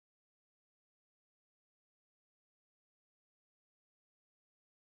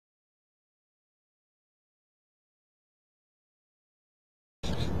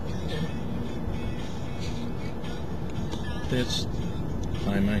It's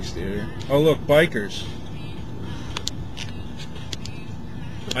Climax Theater. Oh look, bikers.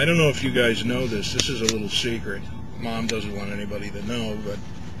 I don't know if you guys know this. This is a little secret. Mom doesn't want anybody to know, but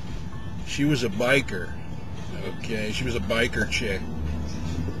she was a biker. Okay, she was a biker chick,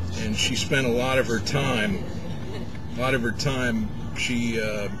 and she spent a lot of her time. She,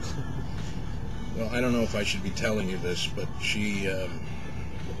 well, I don't know if I should be telling you this, but she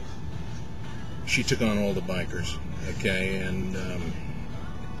took on all the bikers. Okay, and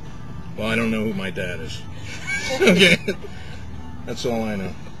well, I don't know who my dad is. Okay, that's all I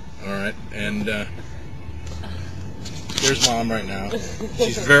know. All right, and there's Mom right now.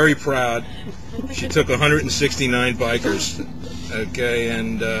 She's very proud. She took 169 bikers. Okay,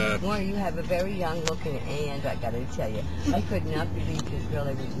 and Boy, you have a very young-looking aunt. I gotta tell you, I could not believe this girl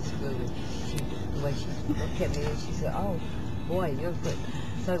I went to school with. When she looked at me and she said, "Oh, boy, you're good."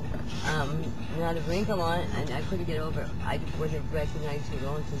 So, not a wrinkle on, and I couldn't get over it. I wouldn't have recognized her at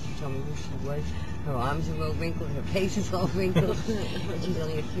all until she told me who she was. Her arms are all wrinkled, her face is all wrinkled. She's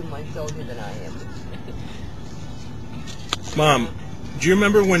only a few months older than I am. Mom, do you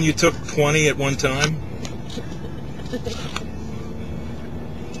remember when you took 20 at one time?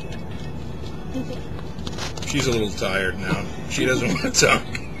 She's a little tired now. She doesn't want to talk.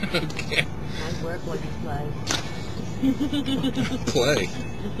 Okay. I work when you play. Play?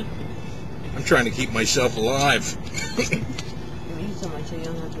 I'm trying to keep myself alive. You eat so much you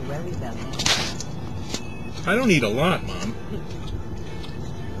don't have to worry about that. I don't eat a lot, Mom.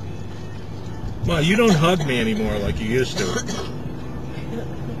 Mom, you don't hug me anymore like you used to.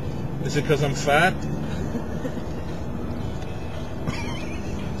 Is it because I'm fat?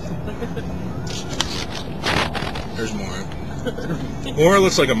 There's Maura. Maura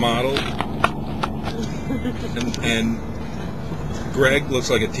looks like a model, and Greg looks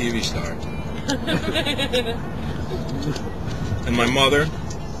like a TV star. And my mother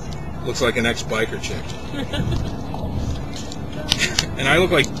looks like an ex-biker chick. And I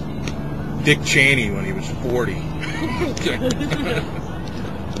look like Dick Cheney when he was 40.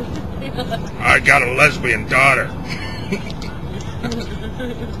 I got a lesbian daughter.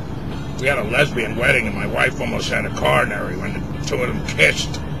 We had a lesbian wedding and my wife almost had a coronary when the two of them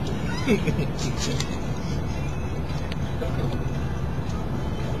kissed.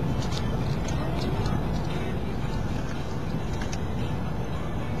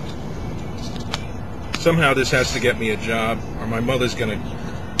 Somehow this has to get me a job, or my mother's gonna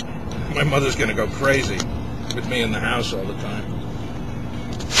go crazy with me in the house all the time.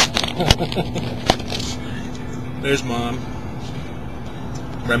 There's Mom,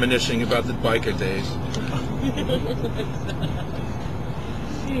 reminiscing about the biker days.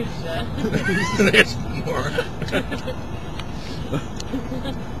 There's Maura.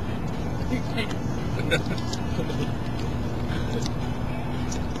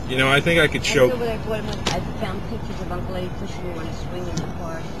 You know, I think I could show. I found pictures of Uncle Eddie pushing me on a swing in the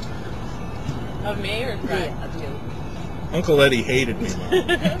park. Of me or Fred? Yeah, of you. Uncle Eddie hated me,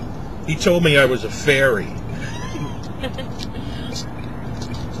 Mom. He told me I was a fairy.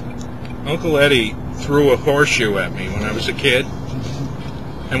 Uncle Eddie threw a horseshoe at me when I was a kid.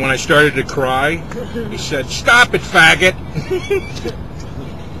 And when I started to cry, he said, "Stop it, faggot."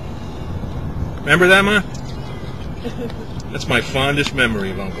 Remember that, Ma? That's my fondest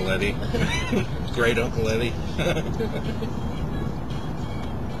memory of Uncle Eddie. Great Uncle Eddie.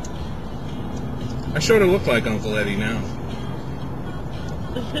 I sort of look like Uncle Eddie now.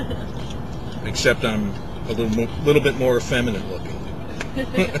 Except I'm a little bit more effeminate looking.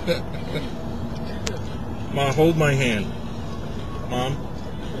 Ma, hold my hand. Mom,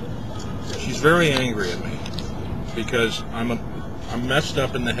 she's very angry at me because I'm messed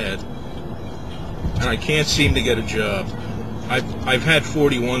up in the head and I can't seem to get a job. I've had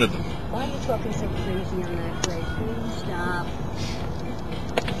 41 of them. Why are you talking so crazy on that place? Please stop.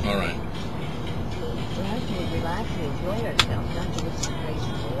 All right. You have to relax and enjoy yourself, not to listen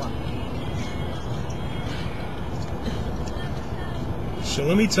crazy for what. So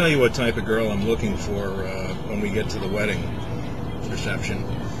let me tell you what type of girl I'm looking for when we get to the wedding reception.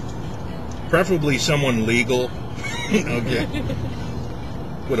 Preferably someone legal, okay,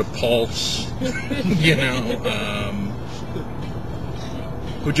 with a pulse, you know,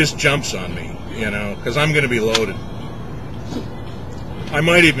 who just jumps on me, you know, because I'm going to be loaded. I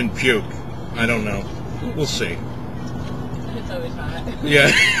might even puke. I don't know. We'll see. It's always hot.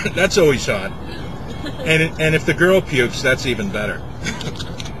 Yeah, that's always hot. And if the girl pukes, that's even better.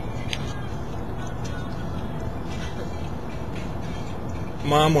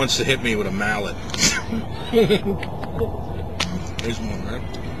 Mom wants to hit me with a mallet. There's one, right?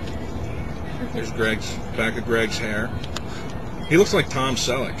 There's Greg's, back of Greg's hair. He looks like Tom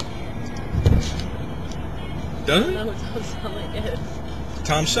Selleck. I Doesn't don't he? know who Tom Selleck is.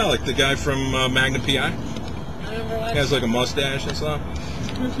 Tom Selleck, the guy from Magnum P.I. I remember He watching. has like a mustache and stuff.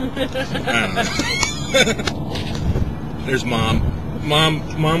 I don't know. There's Mom.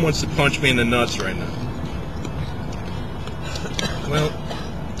 Mom wants to punch me in the nuts right now. Well,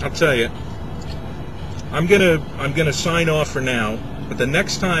 I'll tell you. I'm gonna sign off for now. But the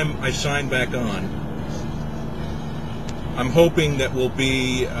next time I sign back on, I'm hoping that we'll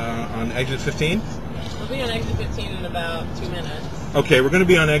be on exit 15. We'll be on exit 15 in about 2 minutes. Okay, we're going to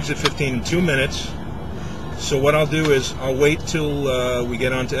be on exit 15 in 2 minutes. So what I'll do is I'll wait till we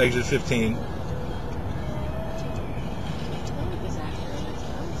get onto exit 15.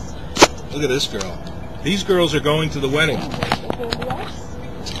 Look at this girl. These girls are going to the wedding.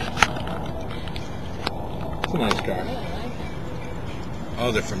 It's a nice car.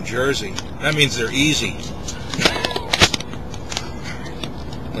 Oh, they're from Jersey. That means they're easy.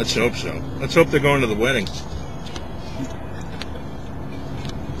 Let's hope so. Let's hope they're going to the wedding.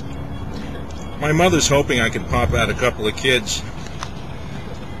 My mother's hoping I can pop out a couple of kids.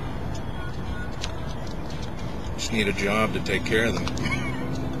 Just need a job to take care of them.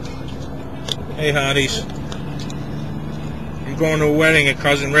 Hey, hotties. I'm going to a wedding at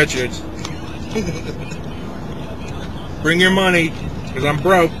Cousin Richard's. Bring your money, because I'm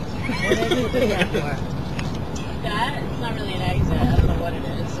broke. That? It's not really an exit. I don't know what it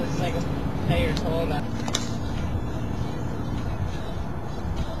is. It's like a pay or toll.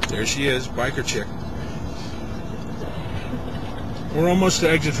 There she is, biker chick. We're almost to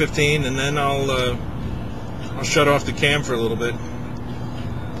exit 15, and then I'll shut off the cam for a little bit.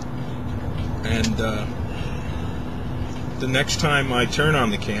 And the next time I turn on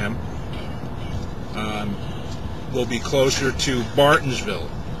the cam, we'll be closer to Bartonsville,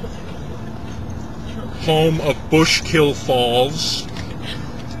 home of Bushkill Falls,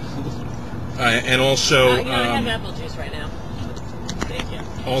 and also I have apple juice right now. Thank you.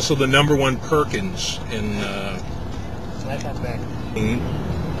 also the #1 Perkins in. Like that back.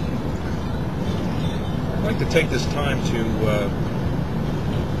 I'd like to take this time to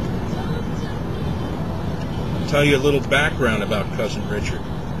tell you a little background about Cousin Richard.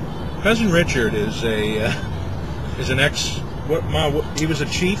 Cousin Richard is an ex. He was a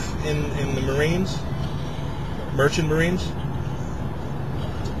chief in the Marines, Merchant Marines.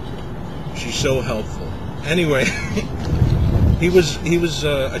 She's so helpful. Anyway, he was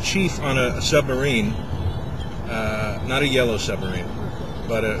a chief on a submarine. Not a yellow submarine,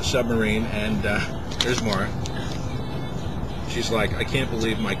 but a submarine, and there's Maura. She's like, I can't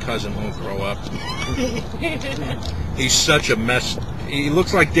believe my cousin won't grow up. He's such a mess. He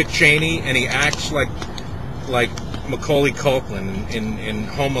looks like Dick Cheney, and he acts like Macaulay Culkin in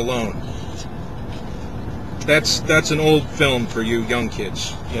Home Alone. That's an old film for you young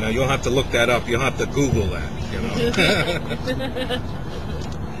kids. You know, you'll have to look that up. You'll have to Google that. You know.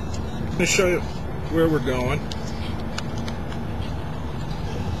 Let me show you where we're going.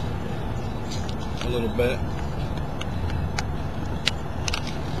 A little bit.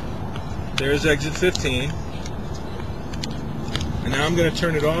 There's exit 15. And now I'm going to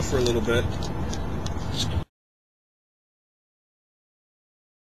turn it off for a little bit.